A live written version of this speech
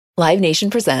Live Nation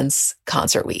presents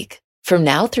Concert Week. From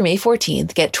now through May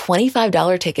 14th, get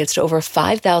 $25 tickets to over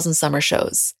 5,000 summer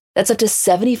shows. That's up to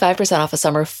 75% off a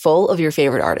summer full of your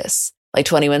favorite artists, like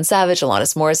 21 Savage,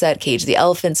 Alanis Morissette, Cage the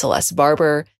Elephant, Celeste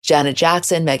Barber, Janet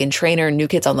Jackson, Meghan Trainor, New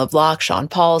Kids on the Block, Sean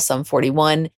Paul, Sum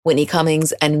 41, Whitney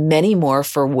Cummings, and many more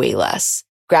for way less.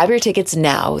 Grab your tickets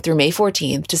now through May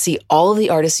 14th to see all of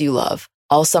the artists you love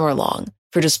all summer long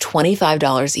for just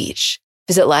 $25 each.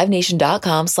 Visit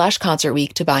livenation.com/Concert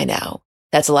Week to buy now.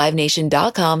 That's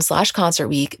livenation.com/Concert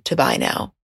Week to buy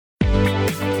now.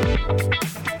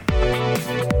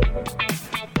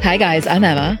 Hi guys, I'm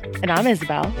Emma. And I'm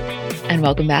Isabel. And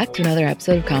welcome back to another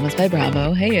episode of Comments by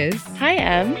Bravo. Hey Iz. Hi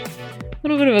Em. A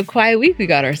little bit of a quiet week we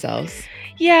got ourselves.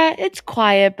 Yeah, it's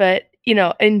quiet, but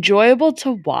enjoyable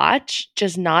to watch,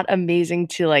 just not amazing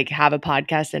to have a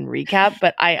podcast and recap.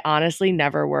 But I honestly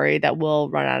never worry that we'll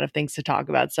run out of things to talk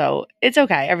about. So it's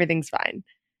okay. Everything's fine.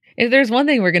 If there's one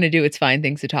thing we're going to do, it's find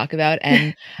things to talk about.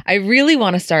 And I really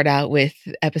want to start out with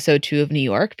episode 2 of New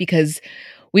York because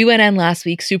we went in last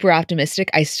week super optimistic.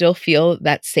 I still feel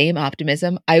that same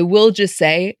optimism. I will just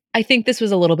say, I think this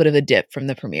was a little bit of a dip from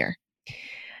the premiere.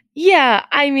 Yeah,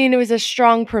 I mean, it was a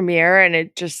strong premiere and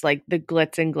it just the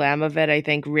glitz and glam of it, I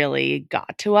think really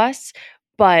got to us.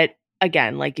 But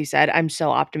again, like you said, I'm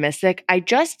so optimistic. I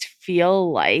just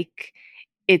feel like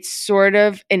it's sort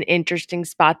of an interesting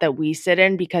spot that we sit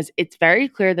in because it's very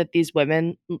clear that these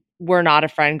women were not a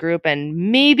friend group and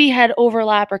maybe had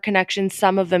overlap or connections.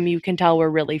 Some of them you can tell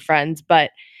were really friends,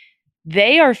 but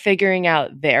they are figuring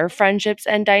out their friendships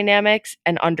and dynamics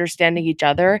and understanding each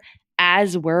other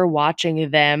as we're watching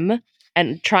them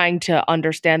and trying to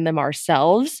understand them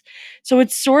ourselves. So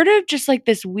it's sort of just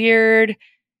this weird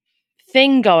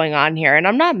thing going on here. And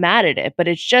I'm not mad at it, but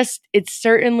it's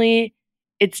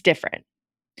different.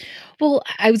 Well,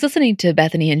 I was listening to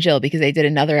Bethenny and Jill because they did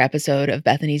another episode of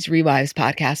Bethenny's Rewives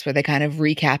podcast where they kind of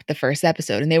recapped the first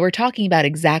episode. And they were talking about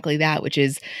exactly that, which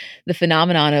is the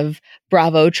phenomenon of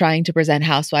Bravo trying to present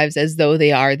housewives as though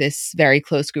they are this very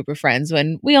close group of friends,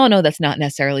 when we all know that's not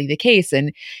necessarily the case.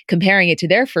 And comparing it to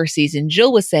their first season,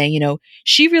 Jill was saying,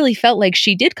 she really felt like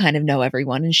she did kind of know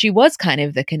everyone and she was kind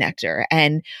of the connector.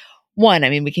 And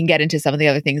we can get into some of the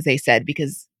other things they said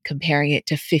because comparing it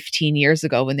to 15 years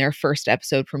ago when their first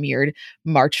episode premiered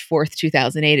March 4th,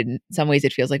 2008, in some ways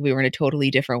it feels like we were in a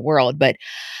totally different world. But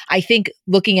I think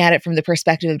looking at it from the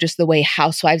perspective of just the way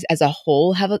Housewives as a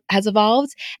whole has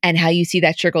evolved and how you see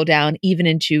that trickle down even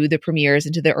into the premieres,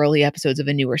 into the early episodes of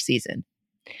a newer season.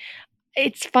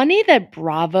 It's funny that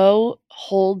Bravo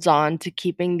holds on to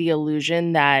keeping the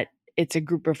illusion that it's a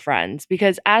group of friends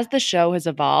because as the show has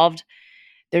evolved,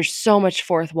 there's so much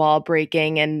fourth wall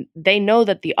breaking and they know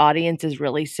that the audience is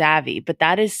really savvy, but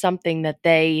that is something that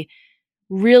they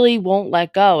really won't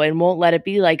let go and won't let it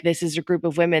be this is a group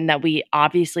of women that we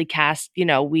obviously cast,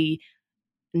 we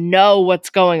know what's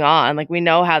going on. We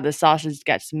know how the sausage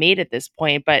gets made at this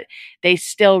point, but they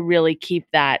still really keep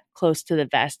that close to the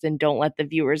vest and don't let the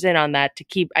viewers in on that to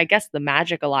keep, I guess, the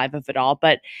magic alive of it all.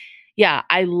 But yeah,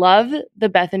 I love the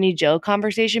Bethenny Jill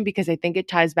conversation because I think it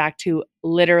ties back to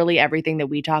literally everything that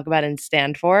we talk about and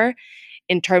stand for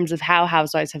in terms of how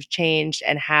housewives have changed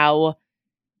and how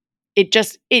it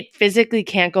physically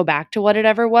can't go back to what it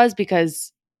ever was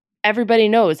because everybody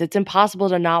knows it's impossible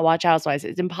to not watch Housewives.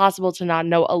 It's impossible to not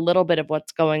know a little bit of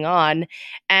what's going on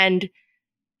and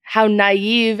how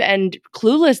naive and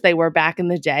clueless they were back in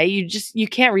the day. You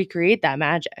can't recreate that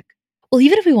magic. Well,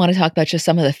 even if we want to talk about just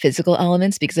some of the physical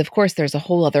elements, because of course there's a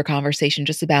whole other conversation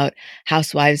just about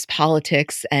housewives,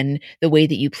 politics, and the way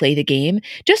that you play the game.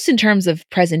 Just in terms of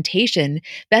presentation,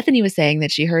 Bethenny was saying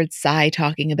that she heard Sai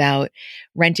talking about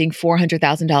renting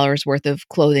 $400,000 worth of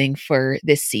clothing for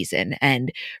this season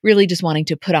and really just wanting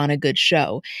to put on a good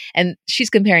show. And she's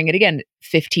comparing it again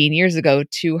 15 years ago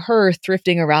to her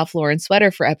thrifting a Ralph Lauren sweater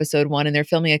for episode 1, and they're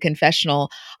filming a confessional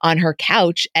on her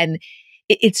couch. And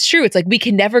it's true. It's we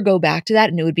can never go back to that,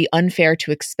 and it would be unfair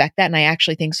to expect that. And I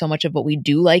actually think so much of what we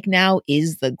do like now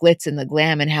is the glitz and the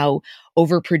glam and how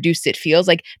overproduced it feels.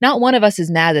 Not one of us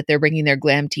is mad that they're bringing their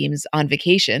glam teams on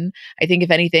vacation. I think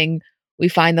if anything, we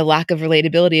find the lack of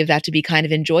relatability of that to be kind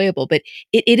of enjoyable. But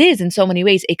it is in so many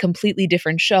ways a completely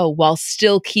different show while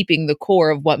still keeping the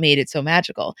core of what made it so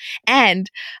magical. And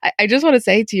I just want to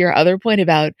say to your other point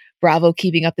about Bravo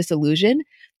keeping up this illusion,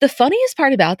 the funniest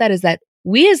part about that is that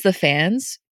we as the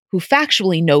fans who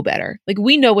factually know better,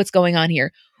 we know what's going on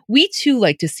here, we too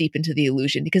like to seep into the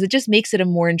illusion because it just makes it a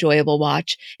more enjoyable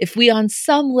watch if we on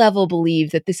some level believe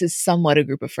that this is somewhat a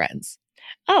group of friends.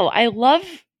 Oh, I love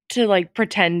to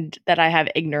pretend that I have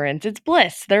ignorance. It's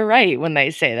bliss. They're right when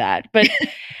they say that. But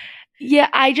Yeah,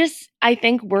 I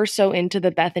think we're so into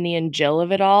the Bethenny and Jill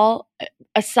of it all.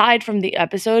 Aside from the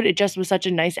episode, it just was such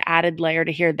a nice added layer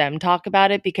to hear them talk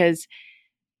about it because,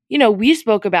 we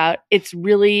spoke about it's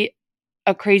really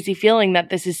a crazy feeling that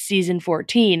this is season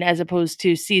 14 as opposed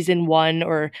to season 1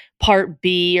 or part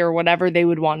B or whatever they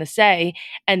would want to say.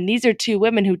 And these are two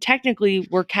women who technically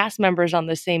were cast members on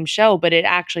the same show, but it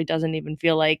actually doesn't even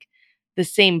feel like the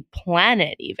same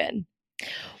planet even.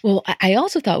 Well, I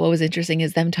also thought what was interesting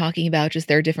is them talking about just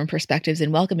their different perspectives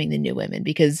in welcoming the new women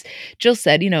because Jill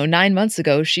said, 9 months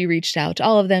ago, she reached out to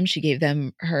all of them. She gave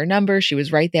them her number. She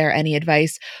was right there. Any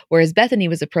advice? Whereas Bethenny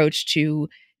was approached to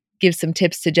give some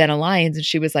tips to Jenna Lyons. And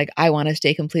she was like, I want to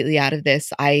stay completely out of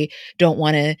this. I don't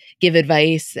want to give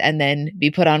advice and then be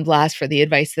put on blast for the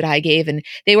advice that I gave. And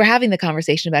they were having the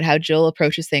conversation about how Jill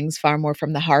approaches things far more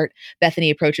from the heart. Bethenny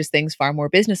approaches things far more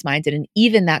business minded. And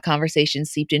even that conversation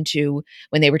seeped into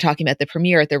when they were talking about the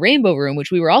premiere at the Rainbow Room, which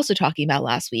we were also talking about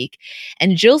last week.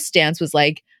 And Jill's stance was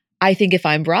like, I think if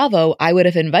I'm Bravo, I would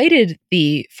have invited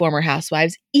the former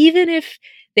housewives, even if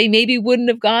they maybe wouldn't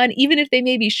have gone, even if they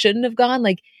maybe shouldn't have gone.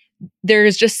 Like,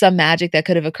 there's just some magic that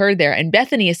could have occurred there. And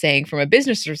Bethenny is saying from a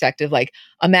business perspective, like,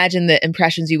 imagine the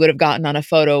impressions you would have gotten on a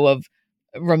photo of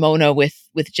Ramona with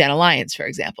Jenna Lyons, for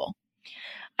example.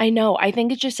 I know. I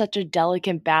think it's just such a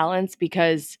delicate balance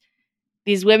because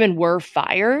these women were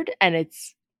fired and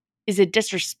is it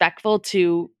disrespectful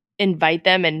to invite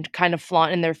them and kind of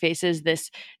flaunt in their faces this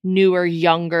newer,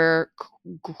 younger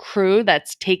crew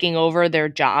that's taking over their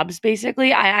jobs,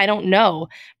 basically? I don't know.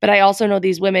 But I also know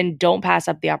these women don't pass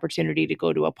up the opportunity to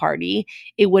go to a party.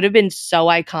 It would have been so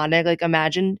iconic. Like,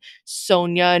 imagine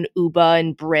Sonia and Uba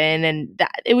and Bryn, and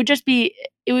that it would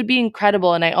be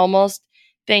incredible. And I almost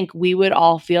think we would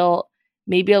all feel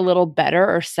maybe a little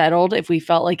better or settled if we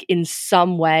felt like in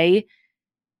some way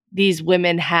these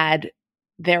women had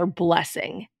their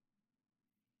blessing.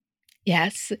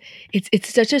 Yes.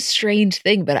 It's such a strange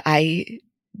thing, but I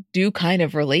do kind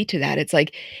of relate to that. It's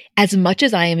like, as much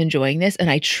as I am enjoying this, and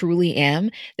I truly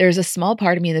am, there's a small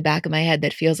part of me in the back of my head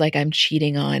that feels like I'm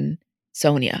cheating on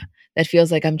Sonia, that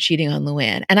feels like I'm cheating on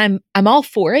Luann. And I'm all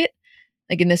for it.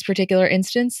 Like in this particular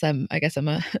instance, I guess I'm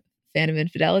a fan of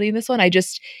infidelity in this one.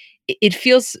 It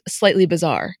feels slightly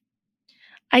bizarre.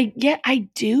 I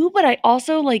do, but I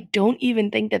also like don't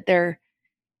even think that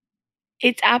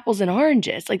it's apples and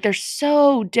oranges. Like, they're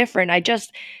so different.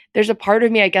 There's a part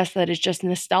of me, I guess, that is just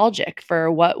nostalgic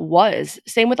for what was.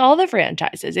 Same with all the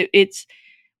franchises.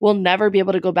 We'll never be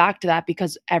able to go back to that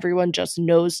because everyone just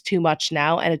knows too much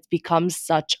now and it's become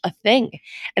such a thing.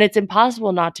 And it's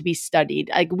impossible not to be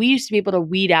studied. Like, we used to be able to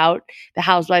weed out the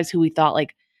housewives who we thought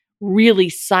like really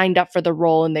signed up for the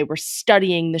role and they were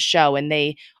studying the show and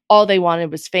all they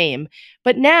wanted was fame.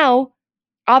 But now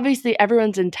obviously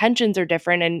everyone's intentions are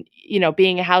different, and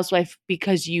being a housewife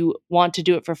because you want to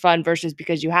do it for fun versus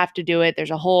because you have to do it,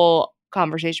 there's a whole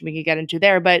conversation we could get into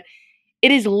there, but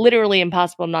it is literally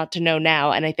impossible not to know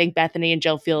now. And I think Bethenny and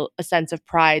Jill feel a sense of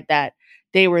pride that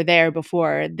they were there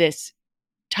before this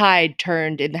tide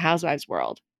turned in the housewives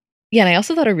world. Yeah, and I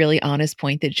also thought a really honest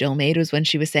point that Jill made was when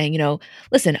she was saying,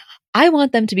 listen, I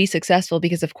want them to be successful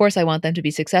because, of course, I want them to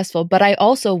be successful, but I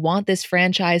also want this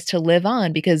franchise to live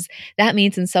on because that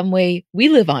means in some way we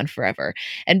live on forever.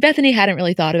 And Bethenny hadn't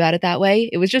really thought about it that way.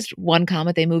 It was just one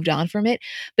comment. They moved on from it.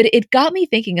 But it got me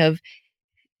thinking of,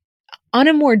 on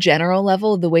a more general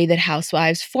level, the way that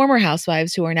housewives, former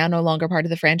housewives who are now no longer part of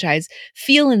the franchise,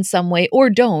 feel in some way or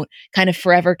don't, kind of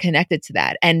forever connected to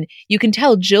that. And you can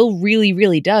tell Jill really,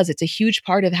 really does. It's a huge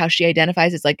part of how she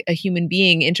identifies as like a human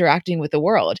being interacting with the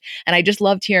world. And I just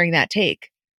loved hearing that take.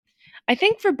 I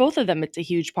think for both of them, it's a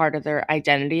huge part of their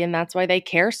identity, and that's why they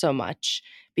care so much.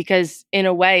 Because in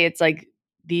a way, it's like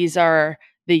these are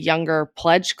the younger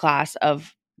pledge class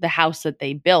of the house that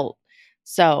they built.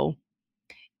 So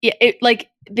yeah, like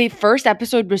the first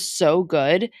episode was so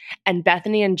good, and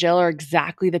Bethenny and Jill are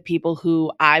exactly the people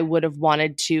who I would have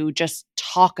wanted to just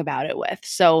talk about it with.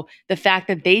 So the fact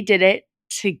that they did it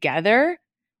together,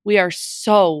 we are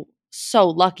so, so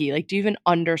lucky. Like, do you even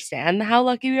understand how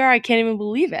lucky we are? I can't even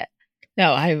believe it.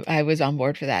 No, I was on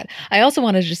board for that. I also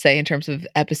wanted to just say, in terms of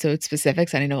episode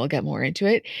specifics, and I know we'll get more into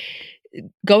it,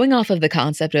 going off of the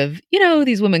concept of,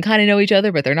 these women kind of know each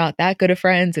other, but they're not that good of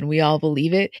friends, and we all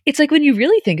believe it. It's like, when you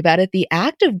really think about it, the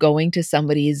act of going to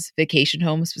somebody's vacation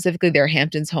home, specifically their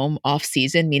Hamptons home off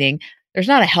season, meaning there's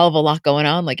not a hell of a lot going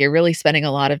on, like you're really spending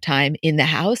a lot of time in the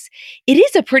house. It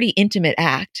is a pretty intimate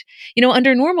act.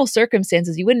 Under normal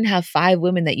circumstances, you wouldn't have 5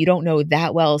 women that you don't know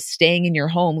that well staying in your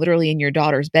home, literally in your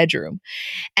daughter's bedroom.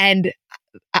 And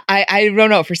I don't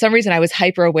know. For some reason, I was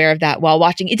hyper aware of that while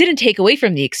watching. It didn't take away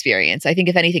from the experience. I think,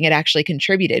 if anything, it actually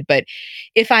contributed. But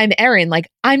if I'm Erin, like,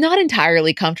 I'm not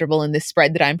entirely comfortable in this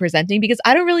spread that I'm presenting because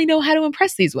I don't really know how to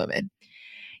impress these women.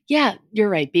 Yeah, you're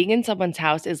right. Being in someone's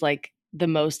house is like the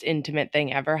most intimate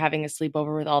thing ever, having a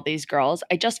sleepover with all these girls.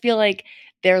 I just feel like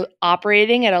they're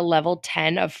operating at a level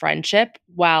 10 of friendship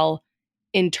while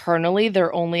internally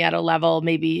they're only at a level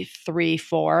maybe 3,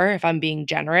 4, if I'm being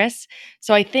generous.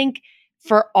 So I think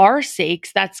for our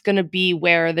sakes, that's going to be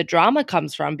where the drama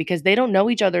comes from because they don't know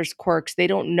each other's quirks. They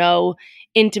don't know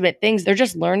intimate things. They're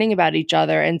just learning about each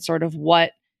other and sort of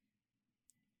what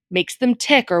makes them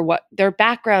tick or what their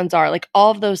backgrounds are, like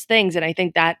all of those things. And I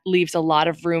think that leaves a lot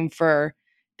of room for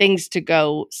things to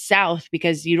go south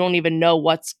because you don't even know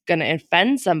what's going to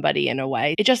offend somebody in a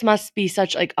way. It just must be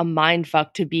such like a mind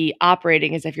fuck to be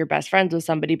operating as if you're best friends with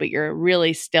somebody, but you're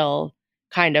really still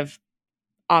kind of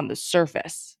on the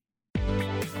surface.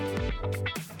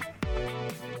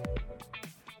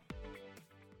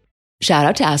 Shout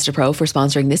out to Astapro for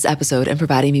sponsoring this episode and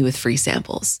providing me with free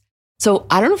samples. So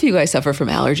I don't know if you guys suffer from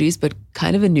allergies, but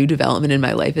kind of a new development in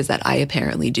my life is that I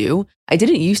apparently do. I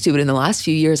didn't used to, but in the last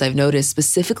few years, I've noticed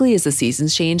specifically as the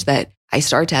seasons change that I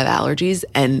start to have allergies.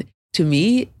 And to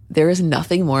me, there is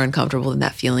nothing more uncomfortable than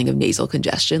that feeling of nasal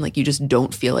congestion. Like you just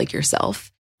don't feel like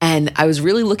yourself. And I was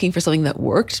really looking for something that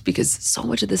worked because so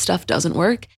much of this stuff doesn't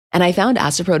work. And I found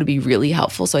Astapro to be really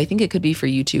helpful. So I think it could be for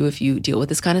you too if you deal with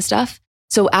this kind of stuff.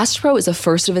 So Astapro is a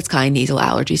first of its kind nasal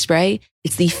allergy spray.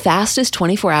 It's the fastest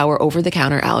 24-hour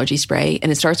over-the-counter allergy spray,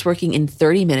 and it starts working in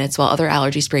 30 minutes while other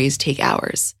allergy sprays take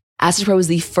hours. Astapro is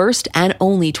the first and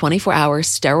only 24-hour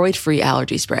steroid-free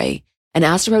allergy spray, and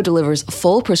Astapro delivers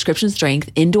full prescription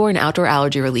strength indoor and outdoor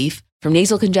allergy relief from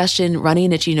nasal congestion, runny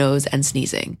and itchy nose, and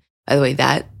sneezing. By the way,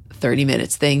 that 30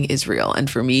 minutes thing is real, and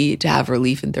for me to have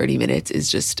relief in 30 minutes is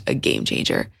just a game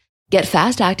changer. Get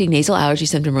fast-acting nasal allergy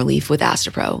symptom relief with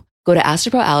Astapro. Go to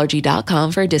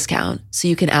astaproallergy.com for a discount so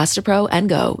you can Astapro and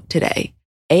go today.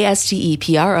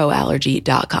 ASTEPRO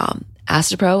allergy.com.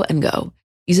 Astapro and go.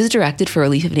 Use as directed for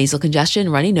relief of nasal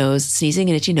congestion, runny nose, sneezing,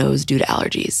 and itchy nose due to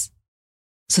allergies.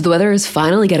 So the weather is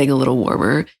finally getting a little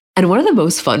warmer. And one of the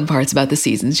most fun parts about the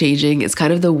seasons changing is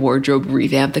kind of the wardrobe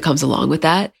revamp that comes along with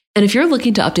that. And if you're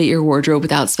looking to update your wardrobe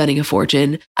without spending a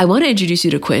fortune, I want to introduce you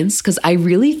to Quince because I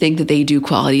really think that they do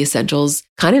quality essentials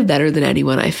kind of better than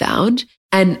anyone I found.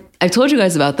 And I've told you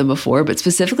guys about them before, but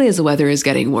specifically as the weather is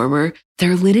getting warmer,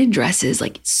 their linen dresses,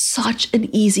 like such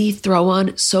an easy throw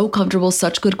on, so comfortable,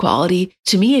 such good quality.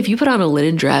 To me, if you put on a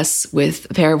linen dress with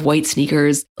a pair of white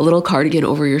sneakers, a little cardigan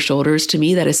over your shoulders, to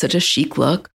me, that is such a chic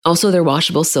look. Also, their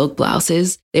washable silk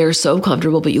blouses, they are so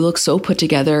comfortable, but you look so put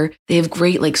together. They have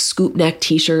great like scoop neck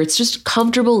t-shirts, just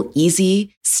comfortable,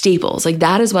 easy staples. Like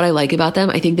that is what I like about them.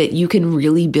 I think that you can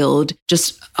really build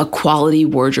just a quality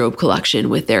wardrobe collection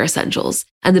with their essentials.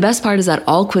 And the best part is that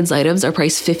all Quince items are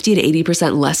priced 50 to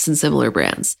 80% less than similar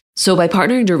brands. So by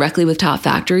partnering directly with top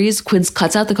factories, Quince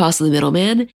cuts out the cost of the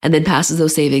middleman and then passes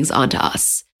those savings on to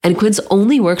us. And Quince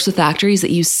only works with factories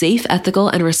that use safe, ethical,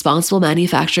 and responsible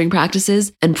manufacturing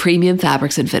practices and premium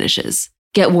fabrics and finishes.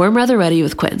 Get warm weather ready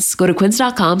with Quince. Go to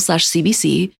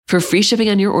quince.com/CBC for free shipping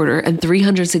on your order and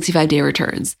 365-day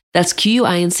returns. That's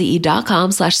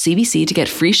QUINCE.com/CBC to get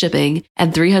free shipping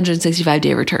and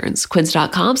 365-day returns.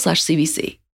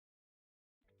 Quince.com/CBC.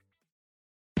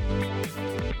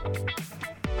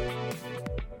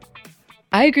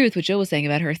 I agree with what Jill was saying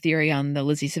about her theory on the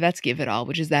Lizzie Savetsky of it all,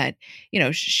 which is that,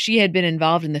 she had been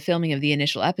involved in the filming of the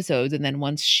initial episodes. And then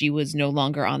once she was no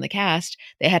longer on the cast,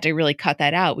 they had to really cut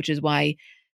that out, which is why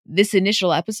this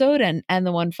initial episode and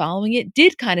the one following it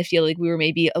did kind of feel like we were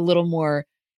maybe a little more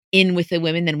in with the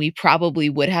women than we probably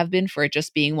would have been for it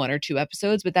just being 1 or 2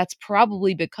 episodes. But that's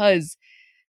probably because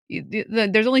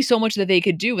there's only so much that they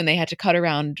could do when they had to cut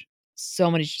around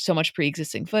so much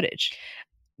pre-existing footage.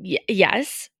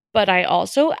 Yes, but I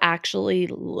also actually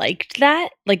liked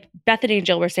that. Like Bethenny and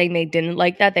Jill were saying they didn't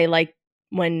like that. They liked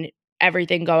when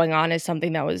everything going on is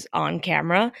something that was on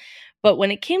camera. But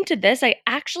when it came to this, I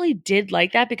actually did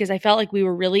like that because I felt like we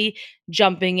were really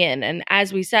jumping in. And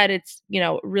as we said, it's,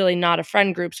 really not a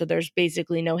friend group. So there's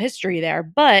basically no history there.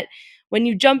 But when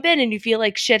you jump in and you feel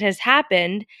like shit has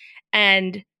happened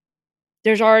and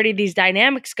there's already these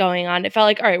dynamics going on, it felt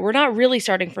like, all right, we're not really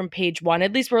starting from page 1.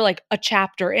 At least we're like a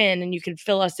chapter in and you can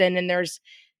fill us in and there's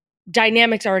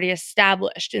dynamics already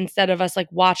established instead of us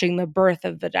like watching the birth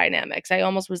of the dynamics. I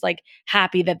almost was like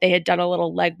happy that they had done a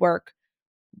little legwork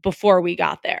before we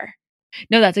got there.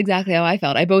 No, that's exactly how I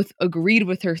felt. I both agreed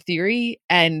with her theory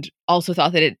and also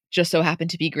thought that it just so happened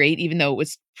to be great, even though it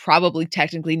was probably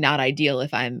technically not ideal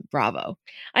if I'm Bravo.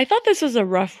 I thought this was a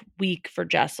rough week for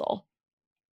Jessel.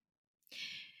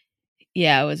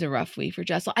 Yeah, it was a rough week for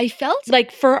Jessel. I felt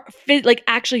Like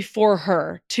actually for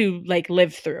her to like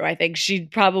live through. I think she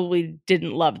probably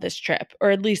didn't love this trip, or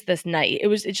at least this night.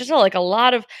 It just felt like a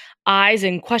lot of eyes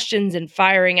and questions and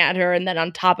firing at her, and then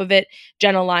on top of it,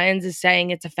 Jenna Lyons is saying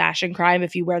it's a fashion crime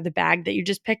if you wear the bag that you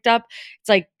just picked up. It's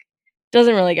like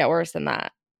doesn't really get worse than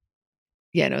that.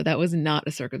 yeah, no, that was not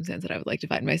a circumstance that I would like to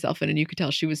find myself in, and you could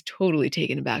tell she was totally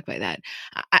taken aback by that.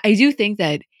 I do think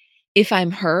that if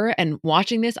I'm her and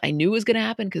watching this, I knew it was gonna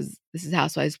happen because this is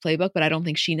Housewives playbook, but I don't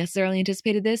think she necessarily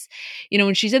anticipated this. You know,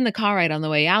 when she's in the car ride on the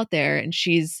way out there and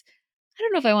she's I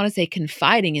don't know if I wanna say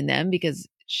confiding in them because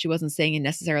she wasn't saying it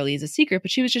necessarily as a secret,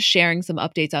 but she was just sharing some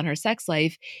updates on her sex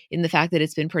life in the fact that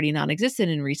it's been pretty non-existent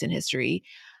in recent history.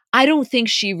 I don't think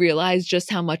she realized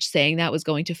just how much saying that was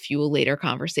going to fuel later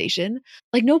conversation.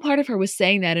 Like, no part of her was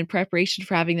saying that in preparation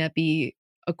for having that be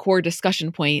a core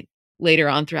discussion point later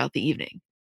on throughout the evening.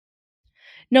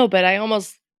 No, but I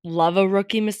almost love a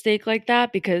rookie mistake like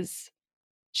that because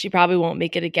she probably won't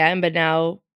make it again, but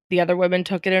now the other women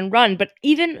took it and run. But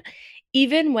even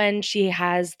when she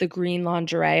has the green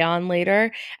lingerie on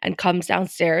later and comes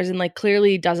downstairs and like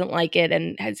clearly doesn't like it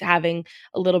and is having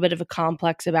a little bit of a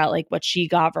complex about like what she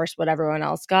got versus what everyone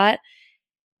else got,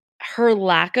 her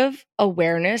lack of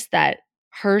awareness that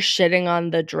her shitting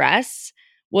on the dress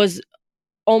was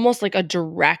almost like a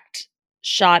direct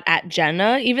shot at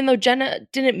Jenna, even though Jenna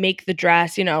didn't make the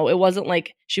dress, it wasn't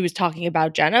like she was talking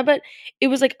about Jenna, but it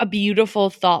was like a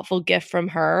beautiful, thoughtful gift from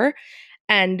her.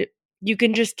 And you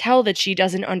can just tell that she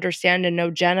doesn't understand and know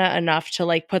Jenna enough to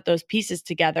like put those pieces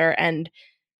together. And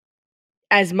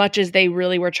as much as they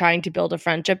really were trying to build a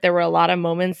friendship, there were a lot of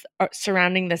moments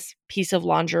surrounding this piece of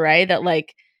lingerie that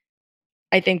like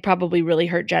I think probably really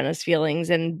hurt Jenna's feelings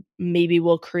and maybe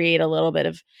will create a little bit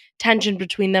of tension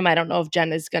between them. I don't know if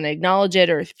Jenna's going to acknowledge it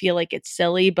or feel like it's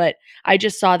silly, but I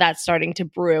just saw that starting to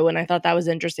brew. And I thought that was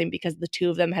interesting because the two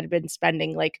of them had been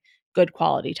spending like good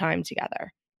quality time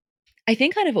together. I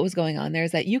think kind of what was going on there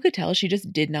is that you could tell she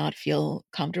just did not feel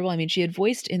comfortable. I mean, she had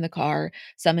voiced in the car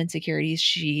some insecurities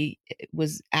she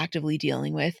was actively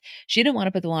dealing with. She didn't want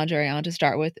to put the lingerie on to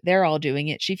start with. They're all doing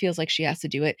it. She feels like she has to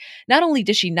do it. Not only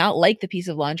does she not like the piece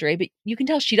of lingerie, but you can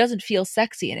tell she doesn't feel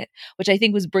sexy in it, which I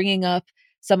think was bringing up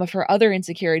some of her other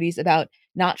insecurities about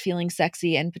not feeling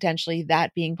sexy and potentially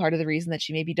that being part of the reason that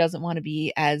she maybe doesn't want to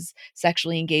be as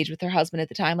sexually engaged with her husband at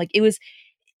the time. Like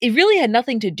it really had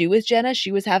nothing to do with Jenna.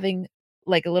 She was having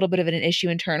like a little bit of an issue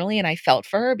internally, and I felt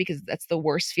for her because that's the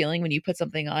worst feeling when you put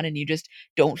something on and you just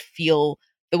don't feel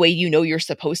the way you know you're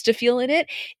supposed to feel in it.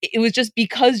 It was just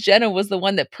because Jenna was the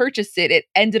one that purchased it, it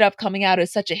ended up coming out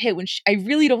as such a hit when I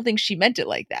really don't think she meant it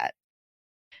like that.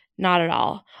 Not at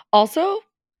all. Also,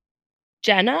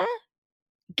 Jenna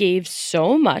gave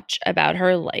so much about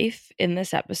her life in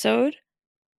this episode.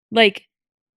 Like,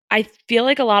 I feel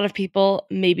like a lot of people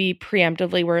maybe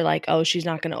preemptively were like, oh, she's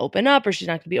not going to open up or she's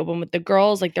not going to be open with the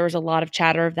girls. Like, there was a lot of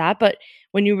chatter of that. But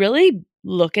when you really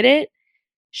look at it,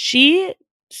 she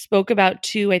spoke about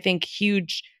two, I think,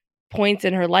 huge points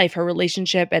in her life, her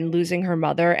relationship and losing her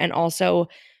mother, and also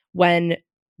when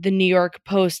the New York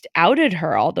Post outed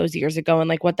her all those years ago and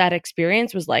like what that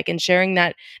experience was like, and sharing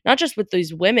that not just with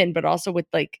these women, but also with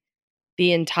like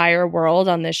the entire world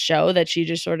on this show that she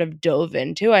just sort of dove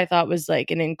into, I thought was like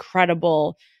an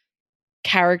incredible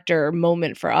character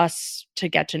moment for us to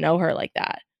get to know her like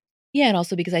that. Yeah, and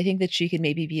also because I think that she could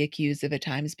maybe be accused of at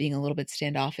times being a little bit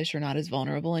standoffish or not as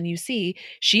vulnerable. And you see,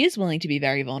 she is willing to be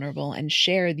very vulnerable and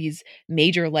share these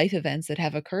major life events that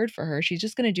have occurred for her. She's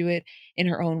just going to do it in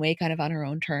her own way, kind of on her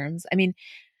own terms. I mean,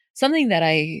 something that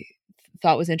I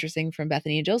thought was interesting from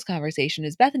Bethenny and Jill's conversation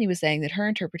is Bethenny was saying that her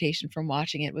interpretation from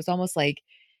watching it was almost like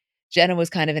Jenna was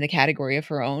kind of in a category of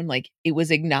her own. Like it was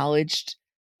acknowledged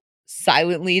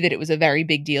silently that it was a very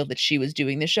big deal that she was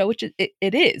doing the show, which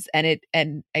it is,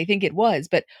 and I think it was.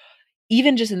 But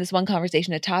even just in this one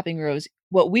conversation at Topping Rose,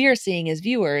 what we are seeing as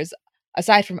viewers,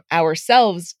 aside from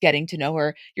ourselves getting to know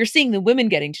her, you're seeing the women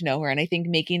getting to know her, and I think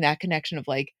making that connection of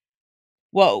like,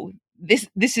 whoa,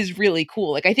 this is really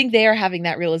cool. Like I think they are having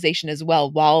that realization as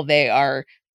well while they are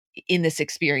in this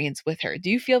experience with her. Do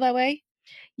you feel that way?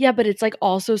 Yeah, but it's like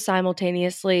also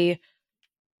simultaneously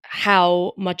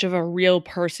how much of a real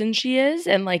person she is.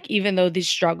 And like, even though these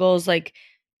struggles, like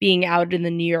being out in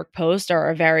the New York Post, are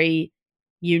a very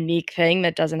unique thing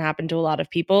that doesn't happen to a lot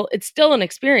of people, it's still an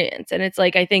experience. And it's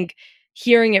like, I think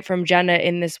hearing it from Jenna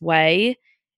in this way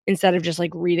instead of just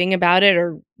like reading about it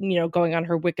or, going on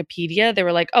her Wikipedia, they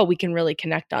were like, oh, we can really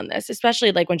connect on this,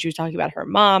 especially like when she was talking about her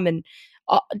mom and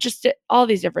just all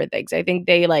these different things. I think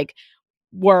they like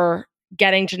were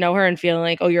getting to know her and feeling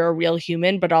like, oh, you're a real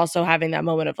human, but also having that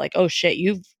moment of like, oh shit,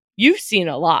 you've seen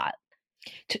a lot.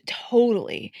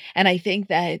 Totally. And I think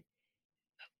that,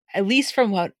 at least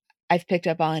from what I've picked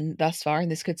up on thus far, and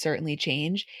this could certainly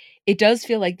change, it does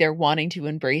feel like they're wanting to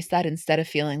embrace that instead of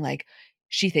feeling like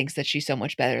she thinks that she's so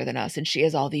much better than us and she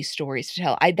has all these stories to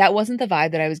tell. That wasn't the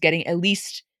vibe that I was getting, at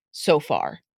least so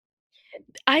far.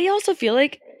 I also feel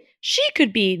like she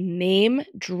could be name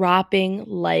dropping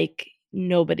like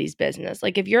nobody's business.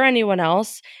 Like if you're anyone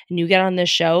else and you get on this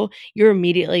show, you're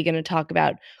immediately going to talk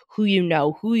about who you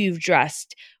know, who you've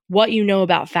dressed, what you know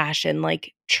about fashion,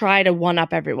 like try to one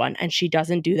up everyone. And she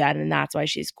doesn't do that. And that's why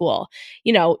she's cool.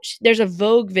 There's a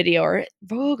Vogue video or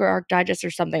Arc Digest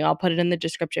or something. I'll put it in the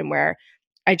description where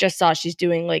I just saw she's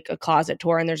doing like a closet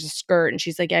tour and there's a skirt and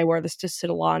she's like, yeah, I wore this to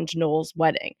Solange Knowles'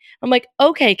 wedding. I'm like,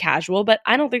 okay, casual, but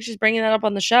I don't think she's bringing that up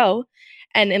on the show.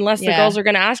 And unless the girls are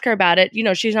going to ask her about it,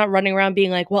 she's not running around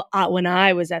being like, well, when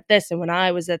I was at this and when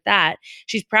I was at that.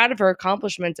 She's proud of her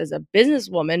accomplishments as a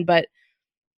businesswoman, but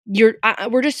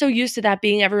we're just so used to that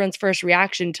being everyone's first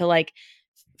reaction to like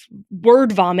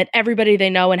word vomit everybody they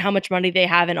know and how much money they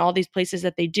have and all these places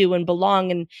that they do and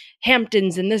belong and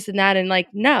Hamptons and this and that. And like,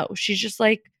 no, she's just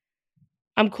like,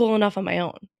 I'm cool enough on my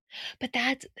own. But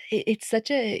it's such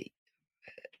a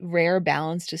rare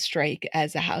balance to strike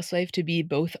as a housewife, to be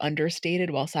both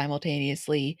understated while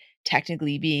simultaneously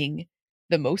technically being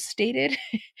the most stated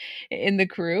in the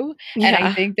crew. Yeah. And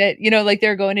I think that, like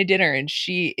they're going to dinner and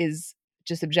she is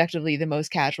just objectively the most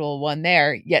casual one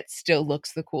there, yet still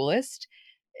looks the coolest.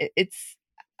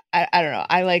 I don't know.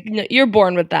 I like, no, you're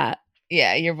born with that.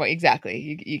 Yeah,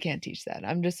 exactly. You can't teach that.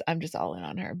 I'm just all in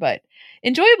on her. But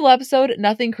enjoyable episode,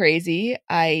 nothing crazy.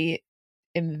 I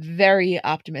am very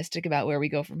optimistic about where we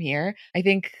go from here. I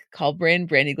think call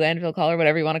Brandy Glanville, call her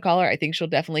whatever you want to call her. I think she'll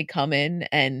definitely come in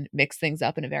and mix things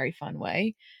up in a very fun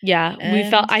way. Yeah,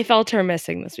 I felt her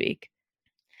missing this week.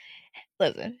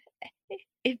 Listen,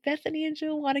 if Bethenny and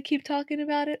Jill want to keep talking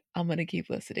about it, I'm going to keep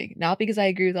listening. Not because I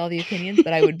agree with all the opinions,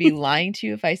 but I would be lying to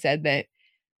you if I said that.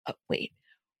 Wait,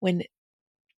 when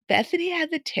Bethenny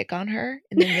had the tick on her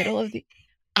in the middle of the...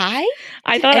 I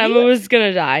thought Emma was going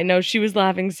to die. No, she was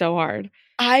laughing so hard.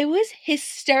 I was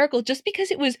hysterical just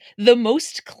because it was the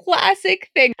most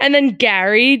classic thing. And then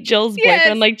Gary, Jill's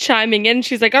boyfriend, like chiming in.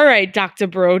 She's like, all right, Dr.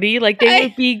 Brody. Like they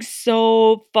were being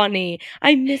so funny.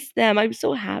 I miss them. I'm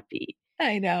so happy.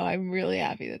 I know. I'm really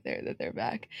happy that they're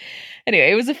back.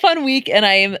 Anyway, it was a fun week and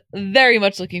I am very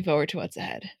much looking forward to what's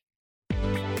ahead.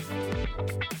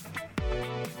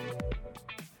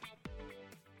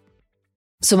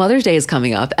 So Mother's Day is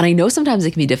coming up, and I know sometimes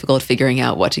it can be difficult figuring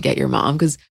out what to get your mom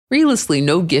because realistically,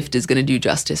 no gift is going to do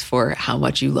justice for how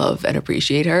much you love and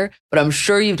appreciate her. But I'm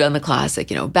sure you've done the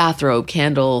classic, bathrobe,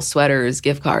 candle, sweaters,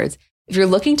 gift cards. If you're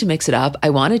looking to mix it up,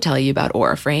 I want to tell you about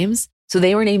Aura Frames. So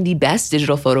they were named the best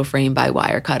digital photo frame by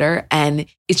Wirecutter, and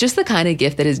it's just the kind of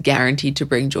gift that is guaranteed to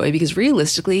bring joy because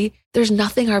realistically, there's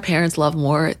nothing our parents love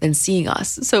more than seeing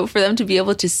us. So for them to be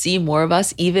able to see more of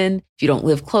us, even if you don't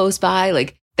live close by,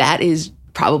 like that is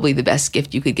probably the best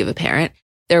gift you could give a parent.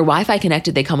 They're Wi-Fi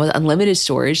connected. They come with unlimited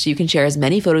storage, so you can share as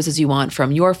many photos as you want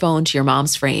from your phone to your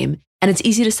mom's frame. And it's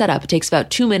easy to set up. It takes about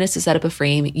 2 minutes to set up a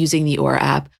frame using the Aura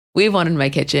app. We have one in my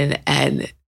kitchen,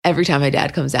 and every time my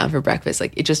dad comes down for breakfast,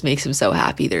 like it just makes him so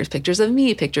happy. There's pictures of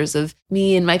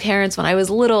me and my parents when I was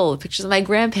little, pictures of my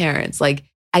grandparents. Like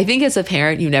I think as a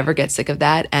parent, you never get sick of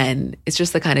that. And it's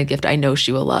just the kind of gift I know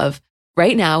she will love.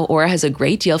 Right now, Aura has a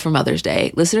great deal for Mother's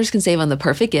Day. Listeners can save on the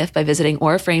perfect gift by visiting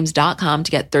auraframes.com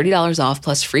to get $30 off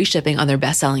plus free shipping on their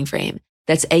best-selling frame.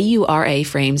 That's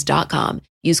auraframes.com.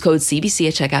 Use code CBC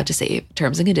at checkout to save.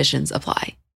 Terms and conditions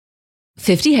apply.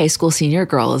 50 high school senior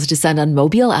girls descend on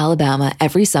Mobile, Alabama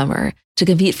every summer to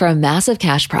compete for a massive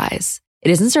cash prize. It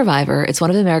isn't Survivor. It's one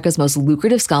of America's most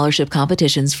lucrative scholarship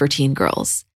competitions for teen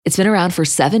girls. It's been around for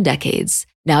 7 decades.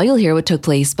 Now you'll hear what took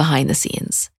place behind the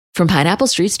scenes. From Pineapple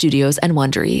Street Studios and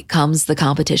Wondery comes The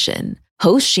Competition.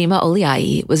 Host Shima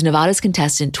Oliai was Nevada's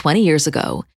contestant 20 years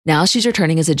ago. Now she's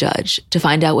returning as a judge to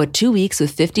find out what 2 weeks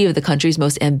with 50 of the country's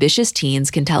most ambitious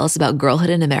teens can tell us about girlhood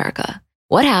in America.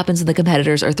 What happens when the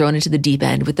competitors are thrown into the deep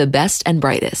end with the best and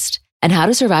brightest? And how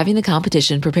does surviving the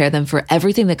competition prepare them for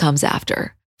everything that comes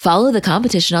after? Follow The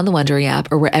Competition on the Wondery app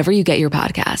or wherever you get your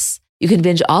podcasts. You can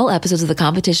binge all episodes of The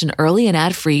Competition early and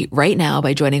ad-free right now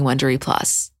by joining Wondery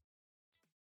Plus.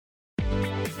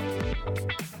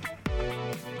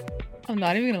 I'm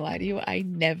not even gonna lie to you. I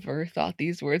never thought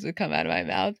these words would come out of my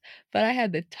mouth, but I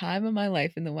had the time of my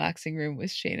life in the waxing room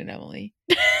with Shane and Emily.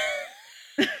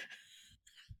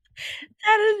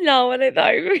 That is not what I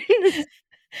thought you were gonna say.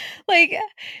 Like,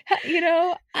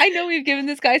 I know we've given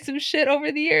this guy some shit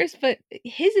over the years, but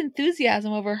his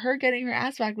enthusiasm over her getting her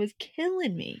ass whacked was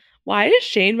killing me. Why is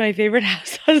Shane my favorite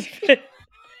house husband?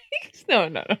 No,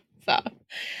 no, no, stop.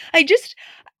 I just,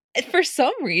 for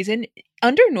some reason,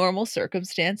 under normal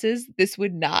circumstances, this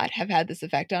would not have had this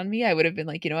effect on me. I would have been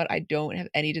like, you know what? I don't have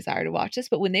any desire to watch this.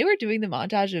 But when they were doing the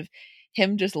montage of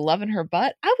him just loving her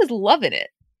butt, I was loving it.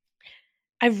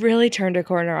 I've really turned a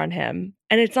corner on him.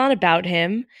 And it's not about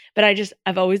him, but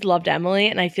I've always loved Emily.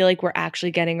 And I feel like we're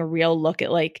actually getting a real look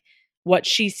at like what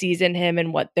she sees in him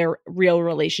and what their real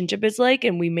relationship is like.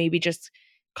 And we maybe just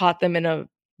caught them in a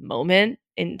moment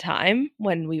in time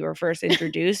when we were first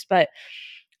introduced. But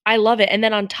I love it. And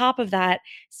then on top of that,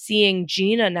 seeing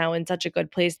Gina now in such a good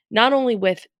place, not only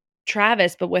with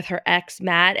Travis, but with her ex,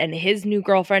 Matt, and his new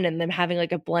girlfriend, and them having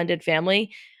like a blended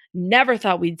family. Never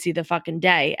thought we'd see the fucking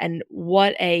day. And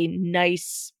what a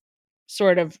nice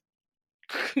sort of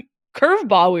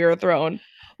curveball we were thrown.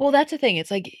 Well, that's the thing.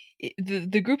 It's like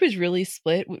the group is really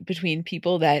split between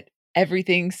people that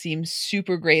everything seems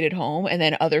super great at home, and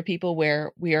then other people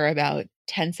where we are about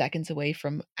 10 seconds away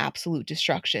from absolute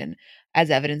destruction,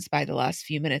 as evidenced by the last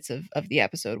few minutes of the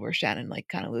episode where Shannon like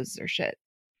kind of loses her shit.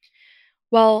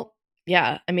 Well,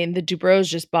 yeah. I mean, the Dubrows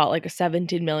just bought like a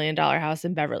 $17 million house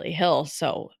in Beverly Hills.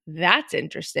 So that's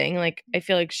interesting. Like, I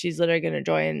feel like she's literally going to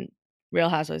join Real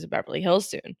Housewives of Beverly Hills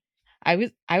soon. I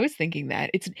was thinking that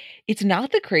it's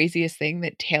not the craziest thing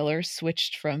that Taylor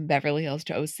switched from Beverly Hills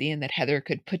to OC and that Heather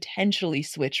could potentially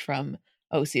switch from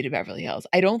OC to Beverly Hills.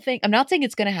 I'm not saying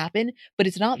it's going to happen, but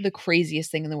it's not the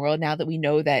craziest thing in the world now that we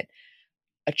know that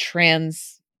a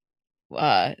trans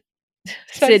uh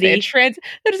City.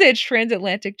 Let's say a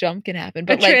transatlantic jump can happen,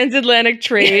 but a transatlantic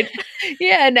trade.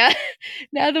 Yeah,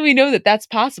 now that we know that that's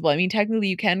possible. I mean, technically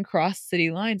you can cross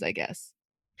city lines, I guess.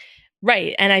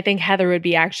 Right. And I think Heather would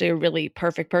be actually a really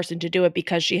perfect person to do it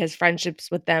because she has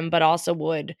friendships with them, but also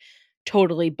would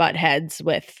totally butt heads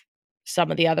with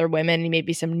some of the other women,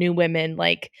 maybe some new women.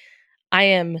 Like, I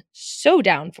am so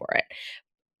down for it.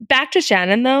 Back to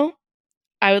Shannon, though,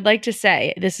 I would like to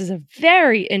say this is a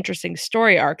very interesting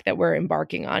story arc that we're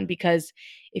embarking on because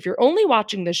if you're only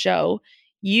watching the show,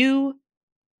 you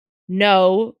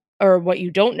know, or what you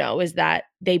don't know is that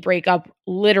they break up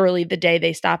literally the day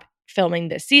they stop filming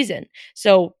this season.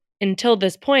 So until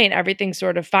this point, everything's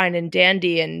sort of fine and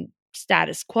dandy and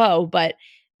status quo. But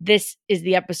this is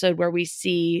the episode where we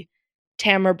see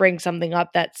Tamara bring something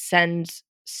up that sends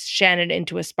Shannon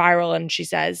into a spiral. And she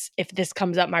says, if this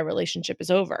comes up, my relationship is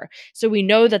over. So we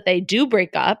know that they do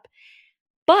break up.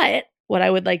 But what I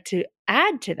would like to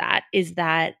add to that is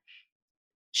that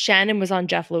Shannon was on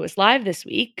Jeff Lewis Live this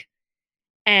week.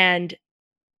 And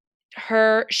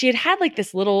she had like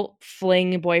this little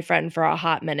fling boyfriend for a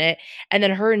hot minute, and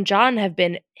then her and John have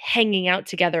been hanging out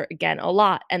together again a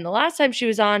lot. And the last time she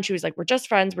was on, she was like, we're just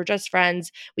friends,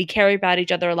 we care about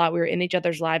each other a lot, we were in each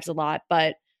other's lives a lot,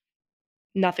 but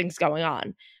nothing's going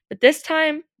on. But this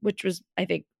time, which was I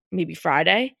think maybe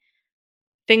Friday,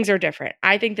 things are different.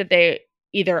 I think that they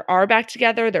either are back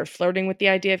together, they're flirting with the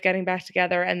idea of getting back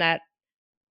together, and that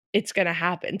it's going to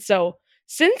happen. So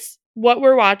since what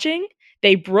we're watching,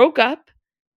 they broke up,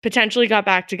 potentially got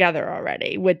back together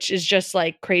already, which is just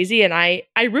like crazy. And I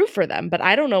root for them, but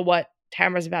I don't know what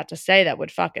Tamara's about to say that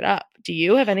would fuck it up. Do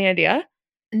you have any idea?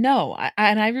 No,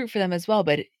 and I root for them as well.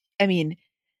 But I mean,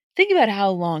 think about how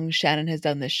long Shannon has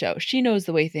done this show. She knows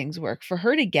the way things work. For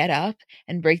her to get up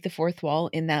and break the fourth wall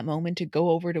in that moment, to go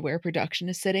over to where production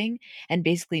is sitting and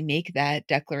basically make that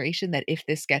declaration that if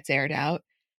this gets aired out,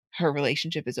 her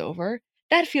relationship is over,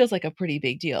 that feels like a pretty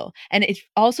big deal. And it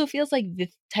also feels like the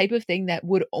type of thing that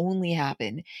would only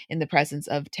happen in the presence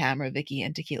of Tamara, Vicky,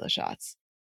 and tequila shots.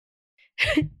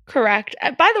 Correct.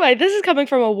 By the way, this is coming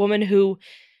from a woman who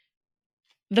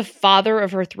the father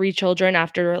of her 3 children,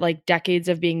 after like decades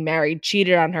of being married,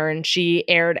 cheated on her, and she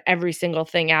aired every single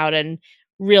thing out and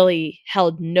really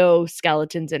held no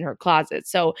skeletons in her closet.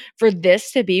 So for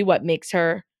this to be what makes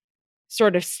her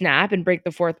sort of snap and break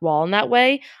the fourth wall in that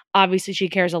way, obviously she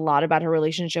cares a lot about her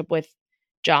relationship with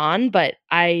John, but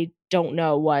I don't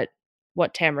know what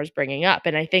Tamara's bringing up.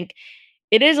 And I think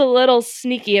it is a little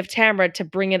sneaky of Tamara to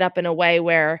bring it up in a way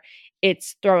where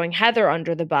it's throwing Heather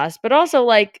under the bus, but also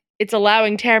like it's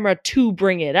allowing Tamara to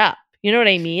bring it up. You know what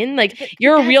I mean? Like,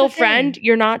 you're a real friend.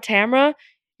 You're not Tamara.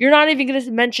 You're not even going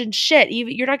to mention shit.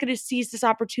 Even you're not going to seize this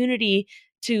opportunity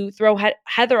to throw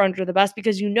Heather under the bus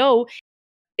because you know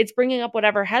it's bringing up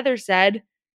whatever Heather said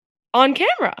on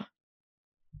camera.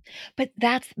 But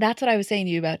that's what I was saying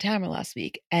to you about Tamara last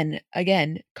week. And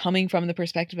again, coming from the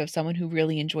perspective of someone who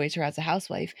really enjoys her as a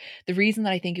housewife, the reason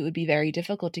that I think it would be very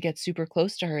difficult to get super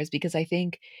close to her is because I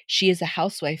think she is a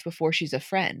housewife before she's a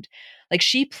friend. Like,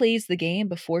 she plays the game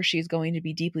before she's going to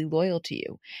be deeply loyal to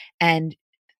you. And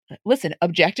listen,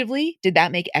 objectively, did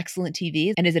that make excellent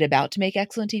TV? And is it about to make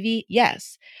excellent TV?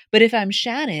 Yes. But if I'm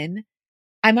Shannon,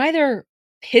 I'm either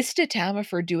pissed at Tama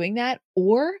for doing that,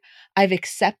 or I've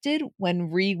accepted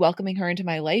when re-welcoming her into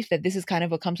my life that this is kind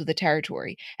of what comes with the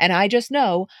territory. And I just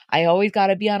know I always got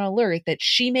to be on alert that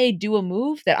she may do a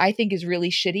move that I think is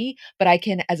really shitty, but I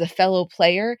can, as a fellow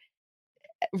player,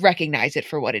 recognize it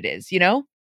for what it is, you know?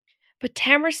 But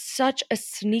Tamara's such a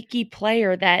sneaky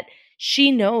player that she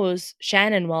knows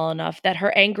Shannon well enough that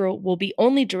her anger will be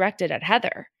only directed at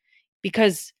Heather,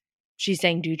 because she's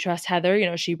saying, do you trust Heather? You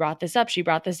know, she brought this up. She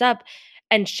brought this up.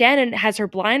 And Shannon has her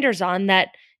blinders on that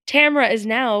Tamara is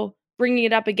now bringing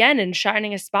it up again and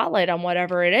shining a spotlight on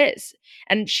whatever it is.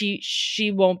 And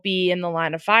she won't be in the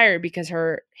line of fire because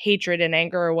her hatred and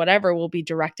anger or whatever will be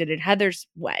directed in Heather's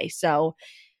way. So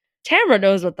Tamara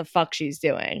knows what the fuck she's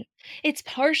doing. It's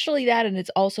partially that, and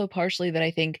it's also partially that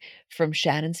I think from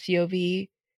Shannon's POV,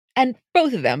 and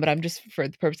both of them, but I'm just, for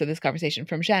the purpose of this conversation,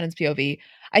 from Shannon's POV,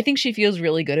 I think she feels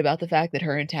really good about the fact that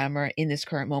her and Tamara in this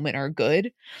current moment are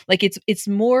good. Like, it's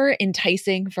more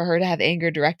enticing for her to have anger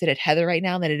directed at Heather right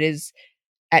now than it is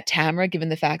at Tamara, given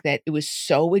the fact that it was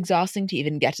so exhausting to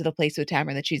even get to the place with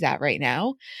Tamara that she's at right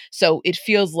now. So it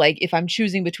feels like if I'm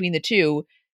choosing between the two,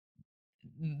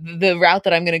 the route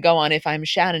that I'm going to go on if I'm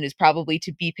Shannon is probably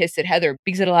to be pissed at Heather,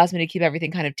 because it allows me to keep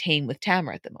everything kind of tame with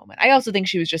Tamara at the moment. I also think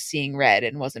she was just seeing red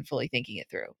and wasn't fully thinking it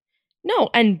through. No,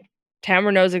 and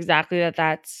Tamara knows exactly that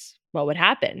that's what would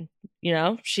happen. You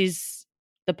know, she's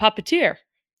the puppeteer.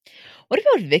 What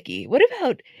about Vicky? What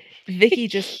about Vicky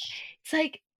just, it's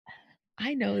like,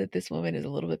 I know that this woman is a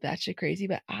little bit batshit crazy,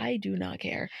 but I do not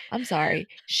care. I'm sorry.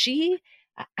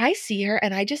 I see her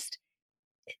and I just,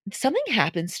 something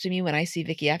happens to me when I see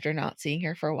Vicky after not seeing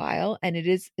her for a while, and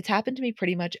it's happened to me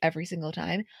pretty much every single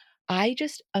time. I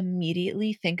just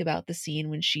immediately think about the scene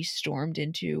when she stormed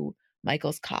into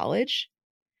Michael's college.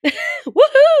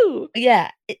 Woohoo!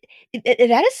 Yeah, that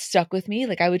has stuck with me.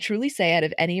 Like, I would truly say, out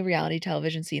of any reality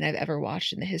television scene I've ever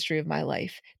watched in the history of my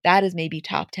life, that is maybe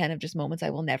top 10 of just moments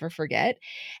I will never forget.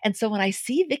 And so when I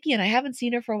see Vicky and I haven't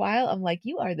seen her for a while, I'm like,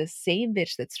 you are the same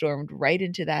bitch that stormed right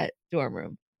into that dorm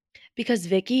room. Because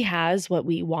Vicky has what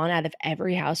we want out of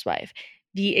every housewife,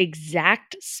 the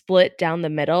exact split down the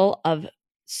middle of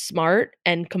smart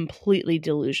and completely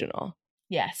delusional.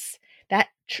 Yes. That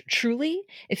truly,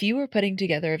 if you were putting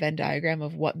together a Venn diagram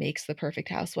of what makes the perfect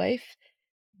housewife,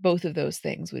 both of those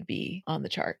things would be on the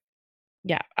chart.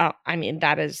 Yeah. I mean,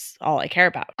 that is all I care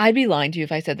about. I'd be lying to you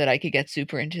if I said that I could get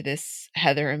super into this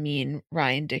Heather, Amin,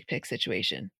 Ryan dick pic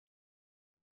situation.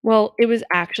 Well, it was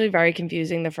actually very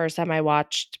confusing the first time I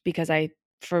watched, because I,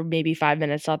 for maybe 5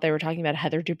 minutes, thought they were talking about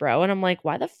Heather Dubrow. And I'm like,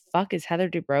 why the fuck is Heather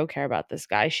Dubrow care about this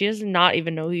guy? She does not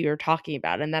even know who you're talking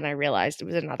about. And then I realized it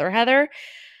was another Heather.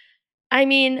 I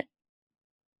mean,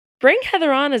 bring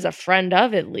Heather on as a friend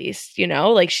of, at least, you know?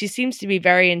 Like, she seems to be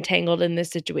very entangled in this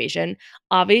situation.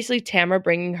 Obviously, Tamara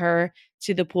bringing her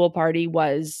to the pool party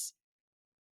was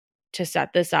to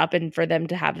set this up and for them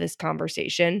to have this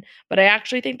conversation. But I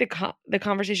actually think the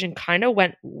conversation kind of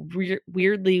went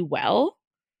weirdly well.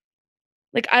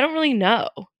 Like, I don't really know.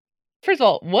 First of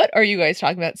all, what are you guys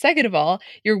talking about? Second of all,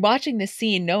 you're watching this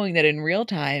scene knowing that in real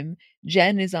time,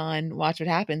 Jen is on Watch What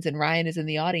Happens and Ryan is in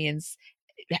the audience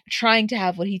trying to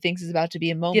have what he thinks is about to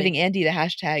be a moment, giving Andy the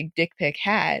hashtag dick pic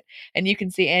hat. And you can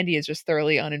see Andy is just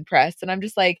thoroughly unimpressed. And I'm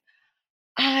just like,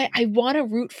 I want to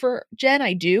root for Jen.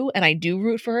 I do. And I do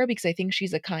root for her because I think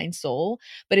she's a kind soul.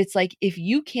 But it's like, if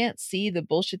you can't see the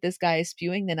bullshit this guy is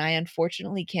spewing, then I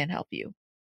unfortunately can't help you.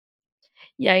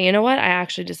 Yeah, you know what? I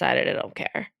actually decided I don't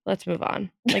care. Let's move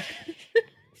on. Like,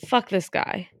 fuck this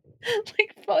guy.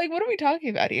 Like, what are we talking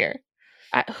about here?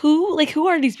 Who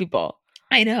are these people?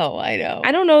 I know. I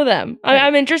don't know them.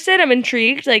 I'm interested. I'm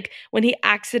intrigued. Like, when he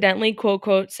accidentally, quote,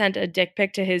 quote, sent a dick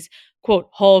pic to his, quote,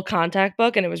 whole contact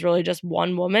book and it was really just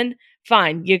one woman,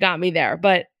 fine, you got me there.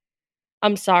 But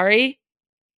I'm sorry,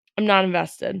 I'm not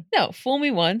invested. No, fool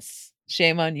me once,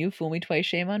 shame on you. Fool me twice,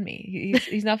 shame on me.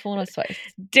 He's not fooling us twice.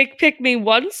 Dick pic me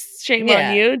once, shame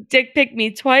on you. Dick pic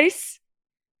me twice,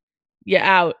 you're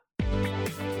out.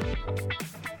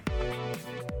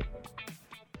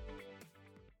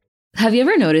 Have you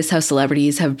ever noticed how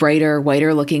celebrities have brighter,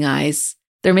 whiter looking eyes?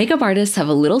 Their makeup artists have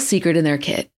a little secret in their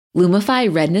kit: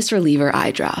 Lumify Redness Reliever Eye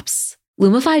Drops.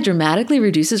 Lumify dramatically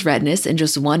reduces redness in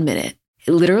just 1 minute.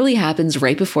 It literally happens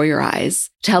right before your eyes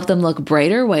to help them look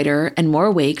brighter, whiter, and more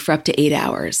awake for up to 8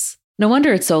 hours. No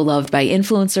wonder it's so loved by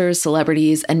influencers,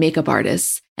 celebrities, and makeup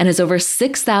artists, and has over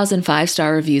 6,000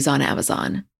 5-star reviews on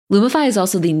Amazon. Lumify is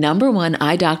also the #1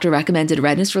 eye doctor recommended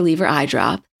redness reliever eye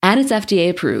drop, and it's FDA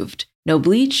approved. No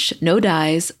bleach, no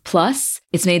dyes, plus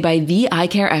it's made by the eye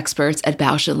care experts at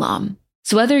Bausch & Lomb.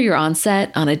 So whether you're on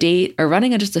set, on a date, or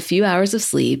running on just a few hours of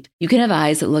sleep, you can have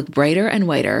eyes that look brighter and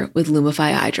whiter with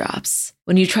Lumify eye drops.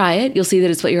 When you try it, you'll see that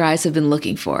it's what your eyes have been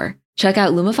looking for. Check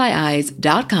out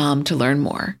lumifyeyes.com to learn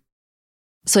more.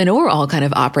 So I know we're all kind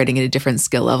of operating at a different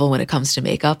skill level when it comes to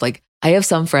makeup. Like I have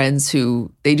some friends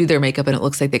who they do their makeup and it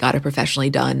looks like they got it professionally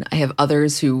done. I have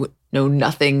others who know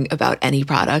nothing about any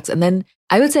products. And then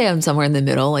I would say I'm somewhere in the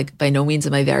middle. Like by no means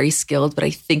am I very skilled, but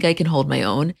I think I can hold my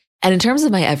own. And in terms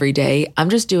of my everyday,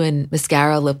 I'm just doing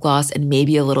mascara, lip gloss, and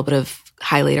maybe a little bit of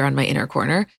highlighter on my inner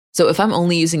corner. So if I'm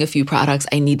only using a few products,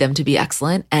 I need them to be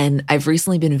excellent. And I've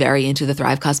recently been very into the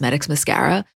Thrive Cosmetics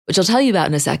mascara, which I'll tell you about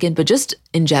in a second, but just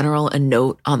in general, a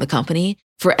note on the company.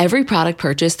 For every product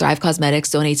purchase, Thrive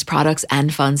Cosmetics donates products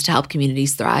and funds to help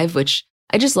communities thrive, which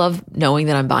I just love knowing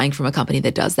that I'm buying from a company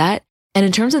that does that. And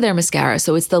in terms of their mascara,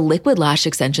 so it's the Liquid Lash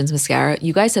Extensions mascara.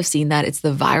 You guys have seen that. It's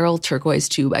the viral turquoise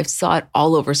tube. I saw it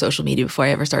all over social media before I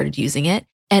ever started using it.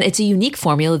 And it's a unique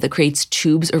formula that creates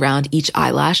tubes around each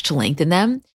eyelash to lengthen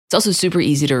them. It's also super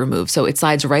easy to remove. So it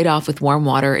slides right off with warm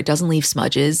water. It doesn't leave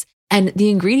smudges. And the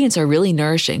ingredients are really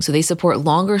nourishing. So they support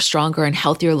longer, stronger, and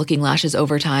healthier looking lashes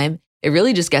over time. It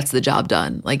really just gets the job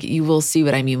done. Like you will see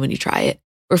what I mean when you try it.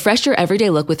 Refresh your everyday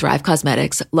look with Thrive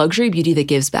Cosmetics, luxury beauty that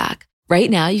gives back. Right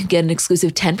now, you can get an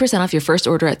exclusive 10% off your first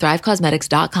order at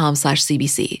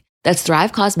thrivecosmetics.com/CBC. That's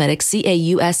Thrive Cosmetics,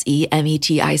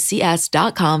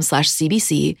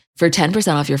 CAUSEMETICS.com/CBC for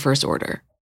 10% off your first order.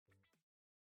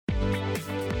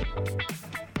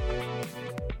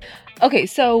 Okay,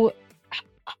 so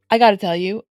I got to tell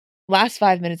you, last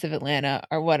 5 minutes of Atlanta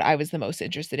are what I was the most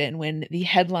interested in when the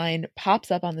headline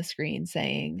pops up on the screen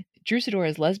saying, Drew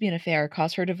Sidora's lesbian affair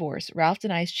caused her divorce. Ralph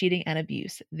denies cheating and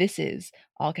abuse. This is,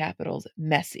 all capitals,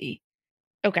 messy.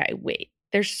 Okay, wait.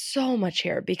 There's so much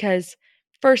here because,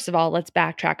 first of all, let's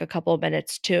backtrack a couple of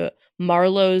minutes to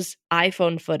Marlo's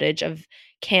iPhone footage of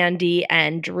Candy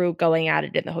and Drew going at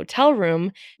it in the hotel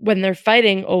room when they're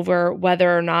fighting over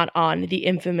whether or not on the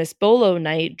infamous Bolo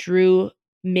night, Drew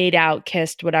made out,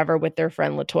 kissed, whatever, with their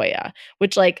friend LaToya,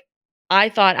 which, like, I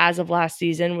thought as of last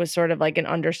season was sort of like an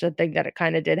understood thing that it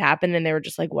kind of did happen, and they were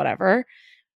just like, whatever.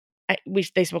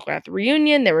 They spoke at the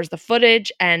reunion, there was the footage,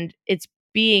 and it's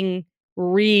being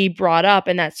brought up,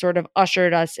 and that sort of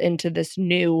ushered us into this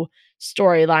new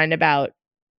storyline about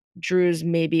Drew's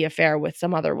maybe affair with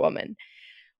some other woman.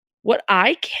 What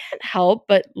I can't help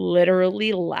but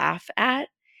literally laugh at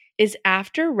is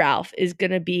after Ralph is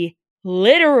going to be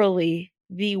literally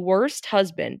the worst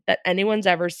husband that anyone's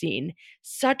ever seen,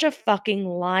 such a fucking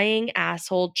lying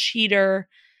asshole, cheater,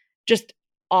 just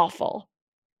awful.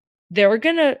 They're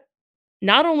going to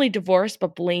not only divorce,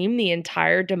 but blame the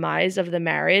entire demise of the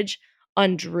marriage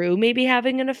on Drew maybe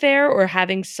having an affair or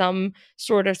having some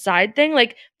sort of side thing.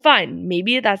 Like, fine,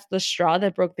 maybe that's the straw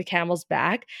that broke the camel's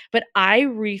back, but I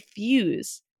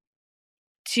refuse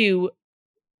to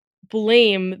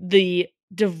blame the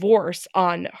divorce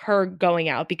on her going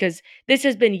out because this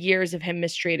has been years of him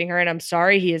mistreating her, and I'm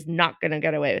sorry, he is not going to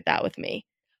get away with that with me.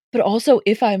 But also,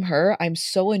 if I'm her, I'm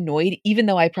so annoyed, even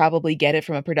though I probably get it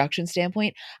from a production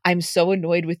standpoint, I'm so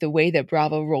annoyed with the way that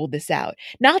Bravo rolled this out.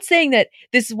 Not saying that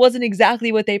this wasn't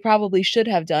exactly what they probably should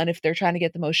have done if they're trying to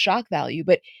get the most shock value,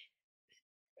 but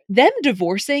them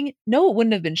divorcing, no, it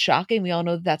wouldn't have been shocking. We all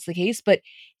know that that's the case, but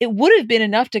it would have been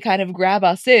enough to kind of grab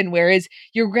us in, whereas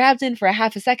you're grabbed in for a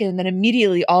half a second and then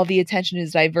immediately all the attention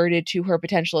is diverted to her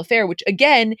potential affair, which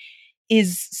again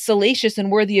is salacious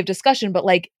and worthy of discussion. But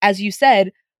like, as you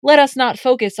said, let us not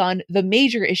focus on the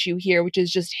major issue here, which is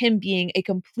just him being a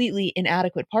completely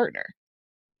inadequate partner.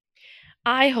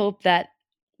 I hope that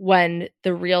when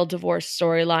the real divorce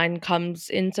storyline comes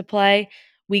into play,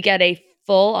 we get a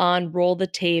full on roll the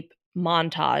tape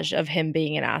montage of him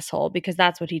being an asshole because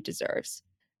that's what he deserves.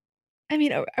 I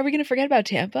mean, are we going to forget about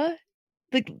Tampa?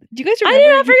 Like, do you guys I remember?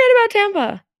 did not forget about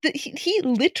Tampa. He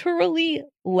literally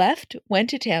left,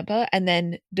 went to Tampa, and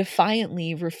then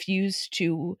defiantly refused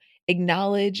to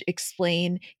acknowledge,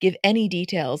 explain, give any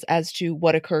details as to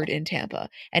what occurred in Tampa.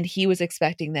 And he was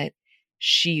expecting that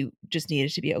she just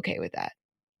needed to be okay with that.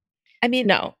 I mean,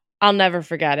 no, I'll never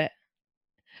forget it.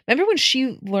 Remember when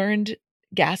she learned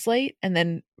gaslight and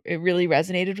then it really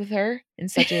resonated with her in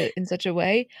such a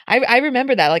way? I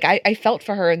remember that. Like I felt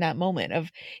for her in that moment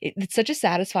of it's such a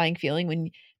satisfying feeling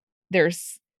when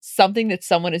there's something that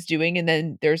someone is doing and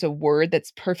then there's a word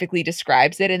that's perfectly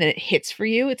describes it and then it hits for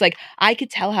you. It's like, I could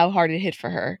tell how hard it hit for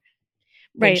her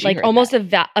when Right, she like heard that. almost a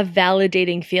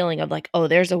validating feeling of like, "Oh,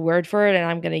 there's a word for it, and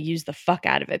I'm gonna use the fuck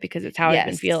out of it because it's how I've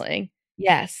been Yes. feeling."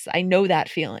 Yes, I know that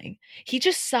feeling. He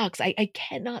just sucks. I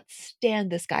cannot stand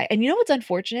this guy. And you know what's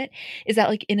unfortunate is that,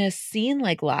 like, in a scene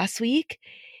like last week,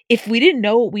 if we didn't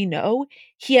know what we know,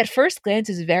 he at first glance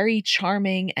is very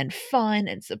charming and fun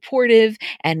and supportive,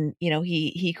 and, you know,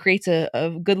 he creates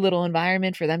a good little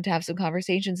environment for them to have some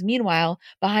conversations. Meanwhile,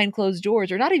 behind closed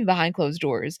doors, or not even behind closed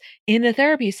doors, in a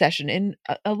therapy session, in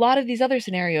a lot of these other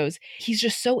scenarios, he's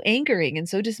just so angering and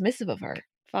so dismissive of her.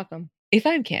 Fuck him. If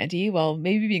I'm Candy, well,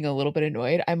 maybe being a little bit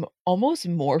annoyed, I'm almost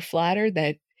more flattered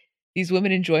that these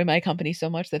women enjoy my company so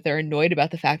much that they're annoyed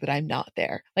about the fact that I'm not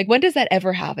there. Like, when does that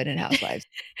ever happen in Housewives?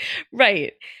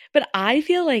 Right. But I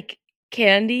feel like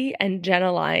Candy and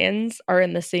Jenna Lyons are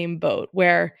in the same boat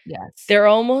where Yes. they're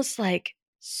almost like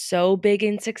so big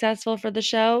and successful for the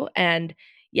show. And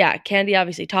yeah, Candy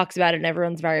obviously talks about it and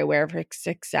everyone's very aware of her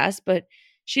success, but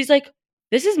she's like,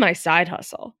 this is my side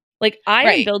hustle. Like, I am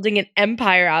Right. building an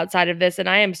empire outside of this, and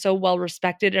I am so well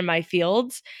respected in my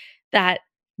fields that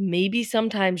maybe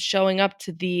sometimes showing up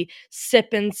to the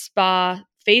sip and spa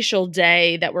facial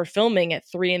day that we're filming at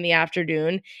 3 in the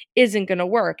afternoon isn't going to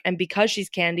work. And because she's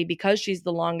Candy, because she's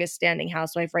the longest standing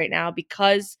housewife right now,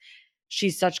 because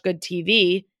she's such good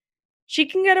TV, she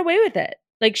can get away with it.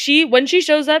 Like, when she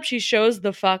shows up, she shows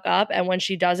the fuck up. And when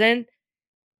she doesn't,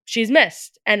 she's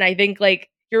missed. And I think,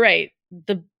 like, you're right.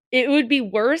 It would be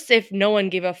worse if no one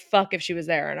gave a fuck if she was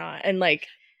there or not. And like,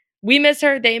 we miss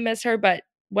her, they miss her, but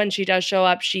when she does show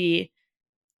up, she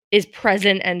is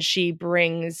present and she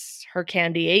brings her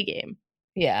Candy A game.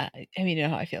 Yeah. I mean, you know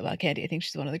how I feel about Candy. I think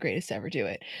she's one of the greatest to ever do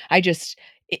it. I just,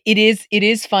 it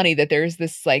is funny that there's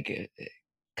this, like,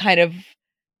 kind of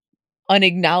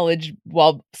unacknowledged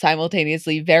while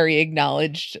simultaneously very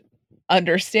acknowledged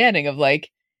understanding of,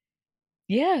 like,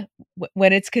 yeah,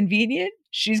 when it's convenient,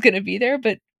 she's gonna be there,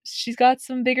 but she's got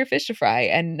some bigger fish to fry,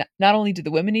 and not only do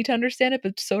the women need to understand it,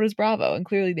 but so does Bravo, and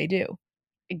clearly they do.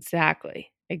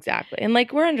 Exactly. Exactly. And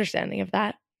like, we're understanding of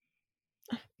that.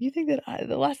 You think that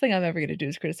the last thing I'm ever gonna do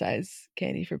is criticize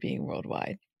Candy for being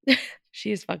worldwide.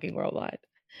 She is fucking worldwide.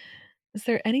 Is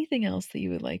there anything else that you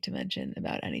would like to mention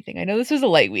about anything? I know this was a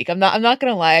light week. I'm not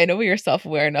gonna lie, I know you're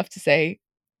self-aware enough to say,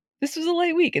 "This was a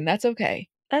light week," and that's okay.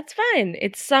 That's fine.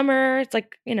 It's summer. It's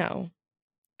like,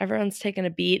 everyone's taking a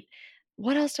beat.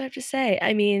 What else do I have to say?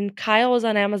 I mean, Kyle was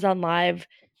on Amazon Live,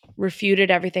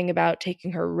 refuted everything about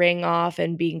taking her ring off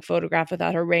and being photographed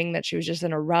without her ring, that she was just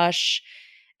in a rush,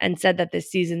 and said that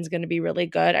this season's going to be really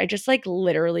good. I just like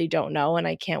literally don't know. And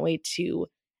I can't wait to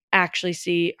actually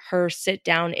see her sit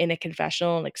down in a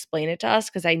confessional and explain it to us,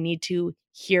 because I need to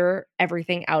hear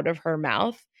everything out of her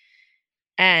mouth.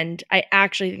 And I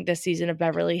actually think this season of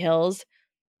Beverly Hills,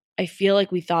 I feel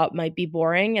like we thought might be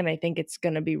boring, and I think it's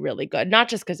going to be really good. Not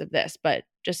just because of this, but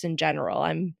just in general.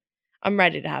 I'm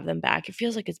ready to have them back. It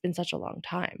feels like it's been such a long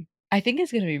time. I think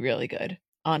it's gonna be really good,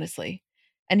 honestly.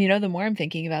 And, you know, the more I'm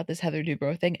thinking about this Heather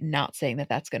Dubrow thing, not saying that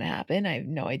that's gonna happen, I have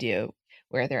no idea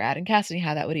where they're at in casting,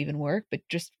 how that would even work, but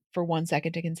just for 1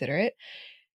 second to consider it,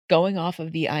 going off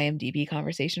of the IMDb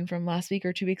conversation from last week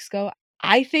or 2 weeks ago,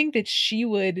 I think that she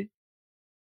would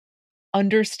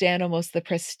understand almost the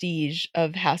prestige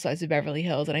of Housewives of Beverly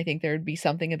Hills, and I think there would be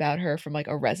something about her from, like,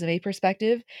 a resume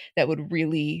perspective that would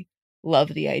really love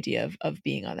the idea of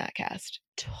being on that cast.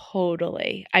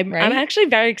 Totally. I'm Right? actually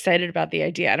very excited about the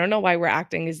idea. I don't know why we're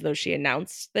acting as though she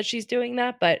announced that she's doing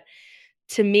that, but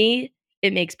to me,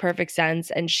 it makes perfect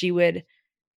sense, and she would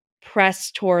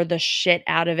press toward the shit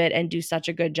out of it and do such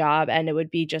a good job, and it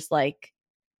would be just like,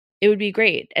 it would be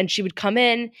great. And she would come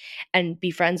in and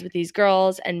be friends with these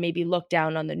girls and maybe look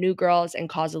down on the new girls and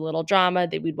cause a little drama.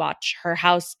 That we'd watch her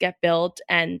house get built,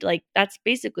 and like, that's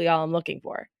basically all I'm looking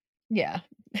for. Yeah.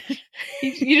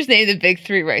 You just named the big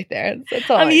 3 right there. That's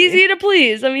all I'm I easy need. to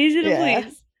please. I'm easy to Yeah.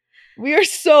 please. We are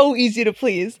so easy to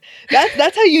please.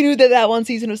 That's how you knew that one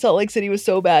season of Salt Lake City was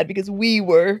so bad, because we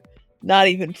were not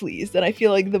even pleased. And I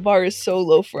feel like the bar is so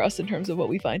low for us in terms of what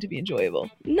we find to be enjoyable.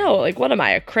 No, like, what am I,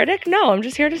 a critic? No, I'm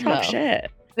just here to talk No.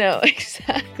 shit. No,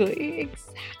 exactly.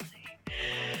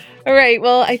 All right.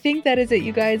 Well, I think that is it,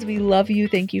 you guys. We love you.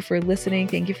 Thank you for listening.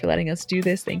 Thank you for letting us do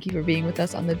this. Thank you for being with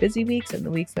us on the busy weeks and the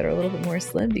weeks that are a little bit more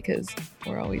slim, because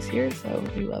we're always here. So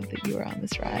we love that you are on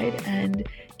this ride. And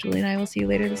Julie and I will see you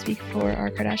later this week for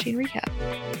our Kardashian recap.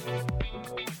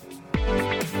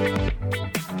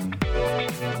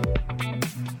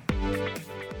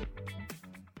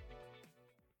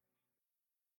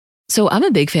 So I'm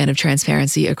a big fan of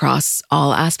transparency across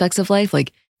all aspects of life.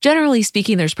 Like, Generally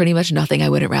speaking, there's pretty much nothing I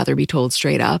wouldn't rather be told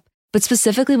straight up. But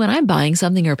specifically when I'm buying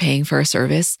something or paying for a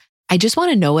service, I just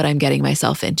want to know what I'm getting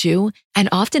myself into. And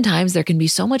oftentimes there can be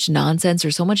so much nonsense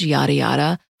or so much yada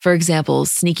yada. For example,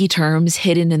 sneaky terms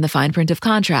hidden in the fine print of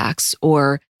contracts,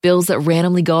 or bills that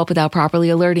randomly go up without properly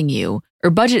alerting you,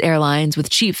 or budget airlines with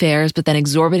cheap fares but then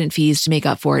exorbitant fees to make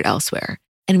up for it elsewhere.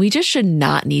 And we just should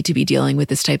not need to be dealing with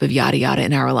this type of yada yada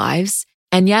in our lives.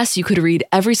 And yes, you could read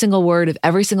every single word of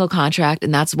every single contract,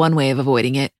 and that's one way of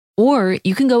avoiding it. Or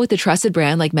you can go with a trusted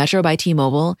brand like Metro by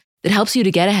T-Mobile that helps you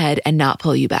to get ahead and not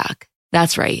pull you back.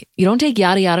 That's right. You don't take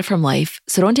yada yada from life,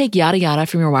 so don't take yada yada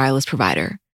from your wireless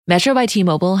provider. Metro by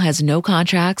T-Mobile has no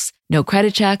contracts, no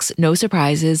credit checks, no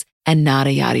surprises, and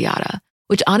nada yada yada,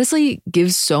 which honestly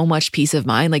gives so much peace of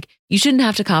mind. Like, you shouldn't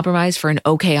have to compromise for an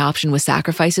okay option with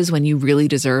sacrifices when you really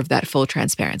deserve that full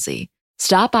transparency.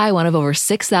 Stop by one of over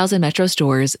 6,000 Metro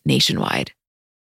stores nationwide.